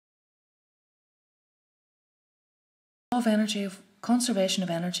of energy of conservation of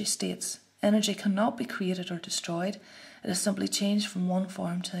energy states, energy cannot be created or destroyed. It is simply changed from one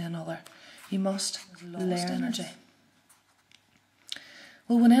form to another. You must learn energy.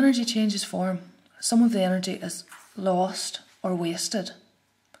 Well, when energy changes form, some of the energy is lost or wasted.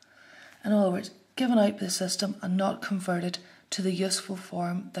 In other words, given out by the system and not converted to the useful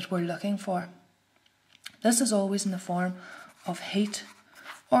form that we're looking for. This is always in the form of heat,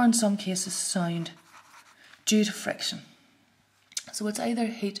 or in some cases sound, due to friction. So it's either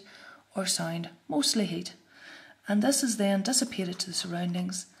heat or sound, mostly heat, and this is then dissipated to the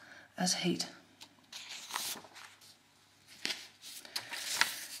surroundings as heat.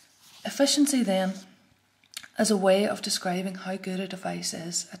 Efficiency then is a way of describing how good a device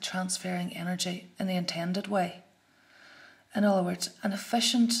is at transferring energy in the intended way. In other words, an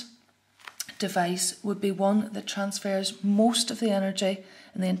efficient device would be one that transfers most of the energy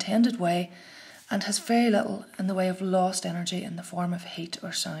in the intended way and has very little in the way of lost energy in the form of heat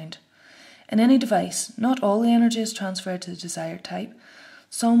or sound. In any device, not all the energy is transferred to the desired type.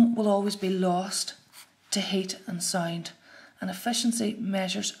 Some will always be lost to heat and sound, and efficiency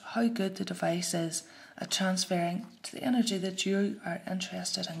measures how good the device is at transferring to the energy that you are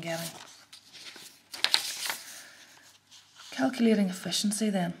interested in getting. Calculating efficiency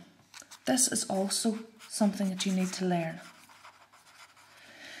then. This is also something that you need to learn.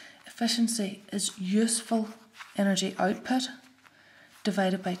 Efficiency is useful energy output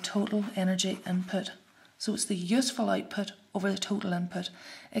divided by total energy input. So it's the useful output over the total input.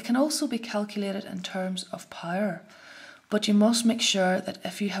 It can also be calculated in terms of power, but you must make sure that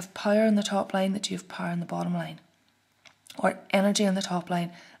if you have power in the top line, that you have power in the bottom line, or energy in the top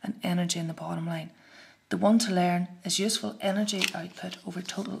line and energy in the bottom line. The one to learn is useful energy output over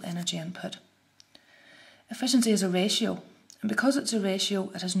total energy input. Efficiency is a ratio, and because it's a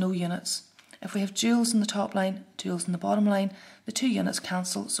ratio, it has no units. If we have joules in the top line, joules in the bottom line, the two units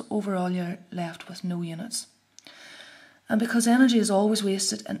cancel, so overall you're left with no units. And because energy is always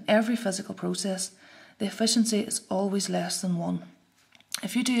wasted in every physical process, the efficiency is always less than 1.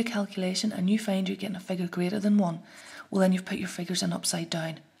 If you do a calculation and you find you're getting a figure greater than 1, well then you've put your figures in upside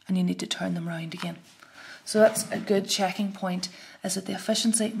down and you need to turn them round again. So that's a good checking point, is that the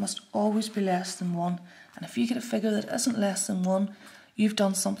efficiency must always be less than 1. And if you get a figure that isn't less than 1, you've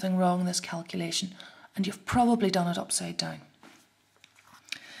done something wrong in this calculation, and you've probably done it upside down.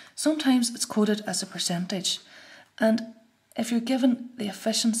 Sometimes it's quoted as a percentage, and if you're given the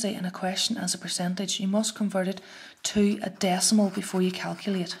efficiency in a question as a percentage, you must convert it to a decimal before you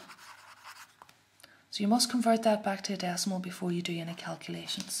calculate. So you must convert that back to a decimal before you do any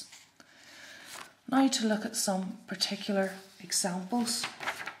calculations. Now to look at some particular examples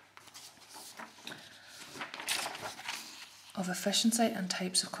of efficiency and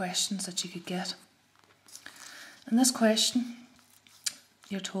types of questions that you could get. In this question,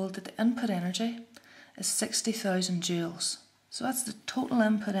 you're told that the input energy is 60,000 joules. So that's the total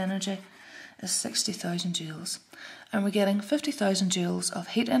input energy is 60,000 joules. And we're getting 50,000 joules of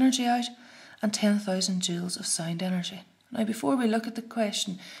heat energy out and 10,000 joules of sound energy. Now before we look at the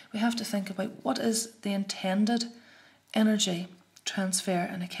question, we have to think about what is the intended energy transfer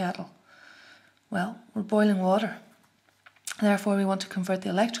in a kettle. Well, we're boiling water. Therefore we want to convert the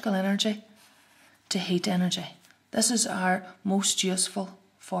electrical energy to heat energy. This is our most useful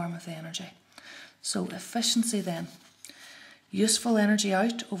form of the energy. So efficiency then. Useful energy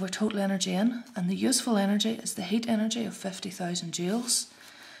out over total energy in, and the useful energy is the heat energy of 50,000 joules,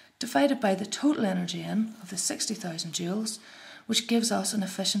 divided by the total energy in of the 60,000 joules, which gives us an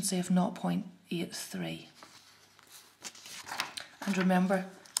efficiency of 0.83. And remember,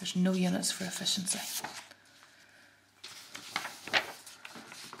 there's no units for efficiency.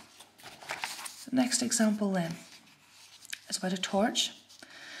 The next example then is about a torch,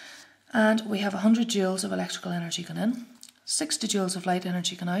 and we have 100 joules of electrical energy going in, 60 joules of light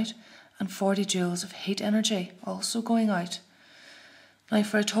energy going out, and 40 joules of heat energy also going out. Now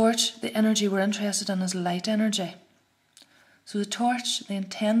for a torch, the energy we're interested in is light energy. So the torch, the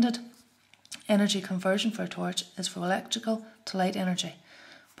intended energy conversion for a torch is from electrical to light energy.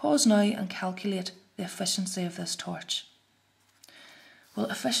 Pause now and calculate the efficiency of this torch. Well,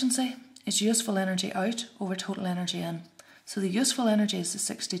 efficiency is useful energy out over total energy in. So the useful energy is the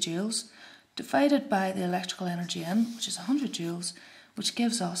 60 joules, divided by the electrical energy in, which is 100 joules, which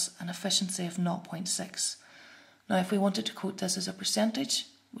gives us an efficiency of 0.6. Now if we wanted to quote this as a percentage,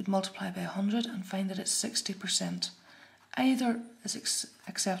 we'd multiply by 100 and find that it's 60%. Either is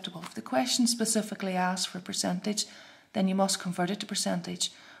acceptable. If the question specifically asks for a percentage, then you must convert it to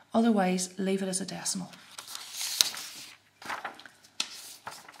percentage. Otherwise, leave it as a decimal.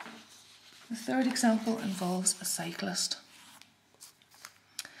 The third example involves a cyclist.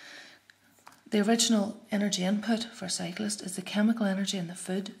 The original energy input for a cyclist is the chemical energy in the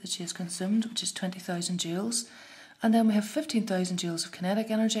food that she has consumed, which is 20,000 joules. And then we have 15,000 joules of kinetic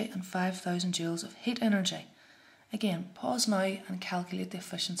energy and 5,000 joules of heat energy. Again, pause now and calculate the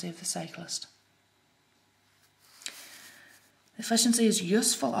efficiency of the cyclist. The efficiency is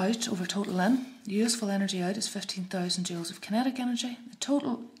useful out over total in. The useful energy out is 15,000 joules of kinetic energy. The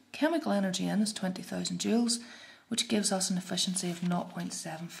total chemical energy in is 20,000 joules, which gives us an efficiency of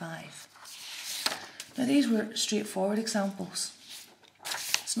 0.75. Now these were straightforward examples.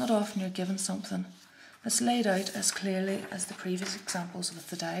 It's not often you're given something that's laid out as clearly as the previous examples with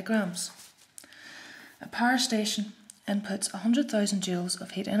the diagrams. A power station inputs 100,000 joules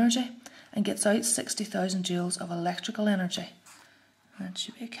of heat energy and gets out 60,000 joules of electrical energy. That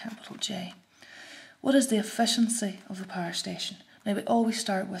should be a capital J. What is the efficiency of the power station? Now we always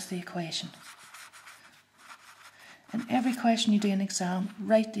start with the equation. In every question you do in an exam,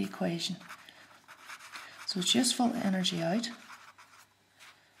 write the equation. So it's useful energy out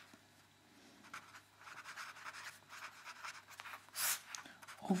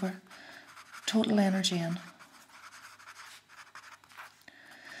over total energy in.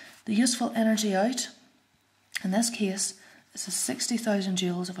 The useful energy out, in this case, is 60,000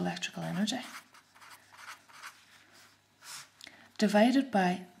 joules of electrical energy, divided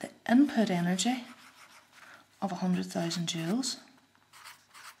by the input energy of 100,000 joules,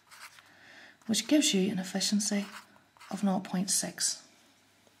 which gives you an efficiency of 0.6.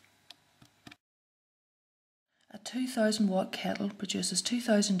 A 2000 watt kettle produces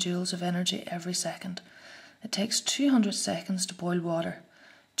 2000 joules of energy every second. It takes 200 seconds to boil water.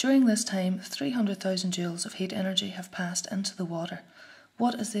 During this time, 300,000 joules of heat energy have passed into the water.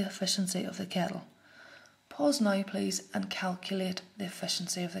 What is the efficiency of the kettle? Pause now please and calculate the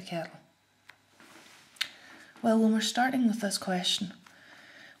efficiency of the kettle. Well, when we're starting with this question,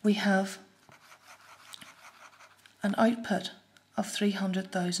 we have an output of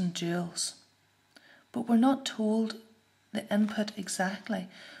 300,000 joules. But we're not told the input exactly.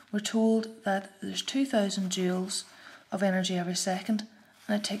 We're told that there's 2000 joules of energy every second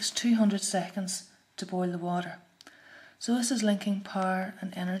and it takes 200 seconds to boil the water. So this is linking power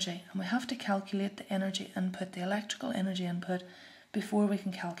and energy, and we have to calculate the energy input, the electrical energy input, before we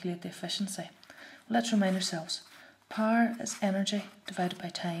can calculate the efficiency. Let's remind ourselves, power is energy divided by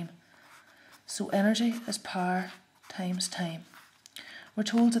time. So energy is power times time. We're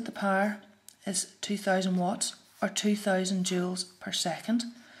told that the power is 2000 watts or 2000 joules per second.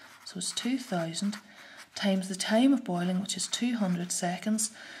 So it's 2000 times the time of boiling, which is 200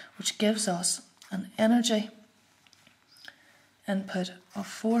 seconds, which gives us an energy input of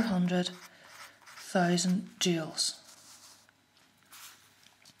 400,000 joules.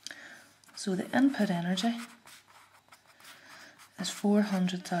 So the input energy is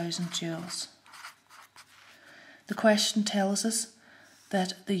 400,000 joules. The question tells us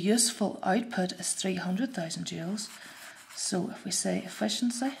that the useful output is 300,000 joules. So if we say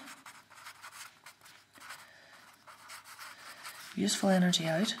efficiency, useful energy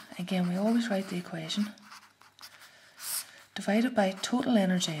out, again we always write the equation, divided by total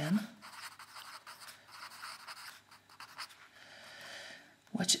energy in,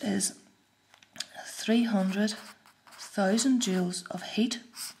 which is 300,000 joules of heat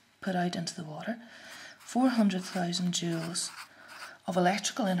put out into the water, 400,000 joules of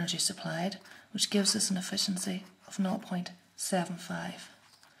electrical energy supplied, which gives us an efficiency of 0.75.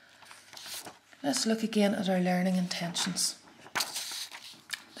 Let's look again at our learning intentions.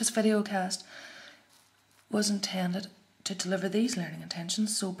 This videocast was intended to deliver these learning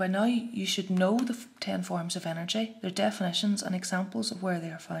intentions, so by now you should know the 10 forms of energy, their definitions and examples of where they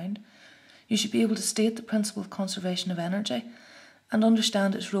are found. You should be able to state the principle of conservation of energy and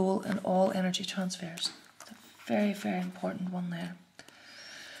understand its role in all energy transfers. It's a very, very important one there.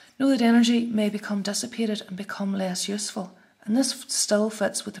 Know that energy may become dissipated and become less useful, and this still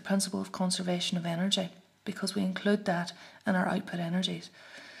fits with the principle of conservation of energy because we include that in our output energies.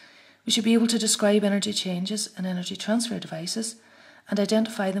 We should be able to describe energy changes in energy transfer devices and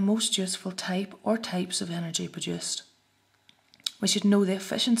identify the most useful type or types of energy produced. We should know the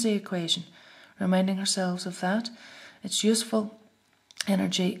efficiency equation, reminding ourselves of that. It's useful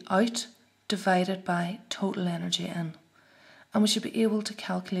energy out divided by total energy in. And we should be able to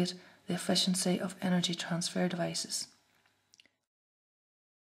calculate the efficiency of energy transfer devices.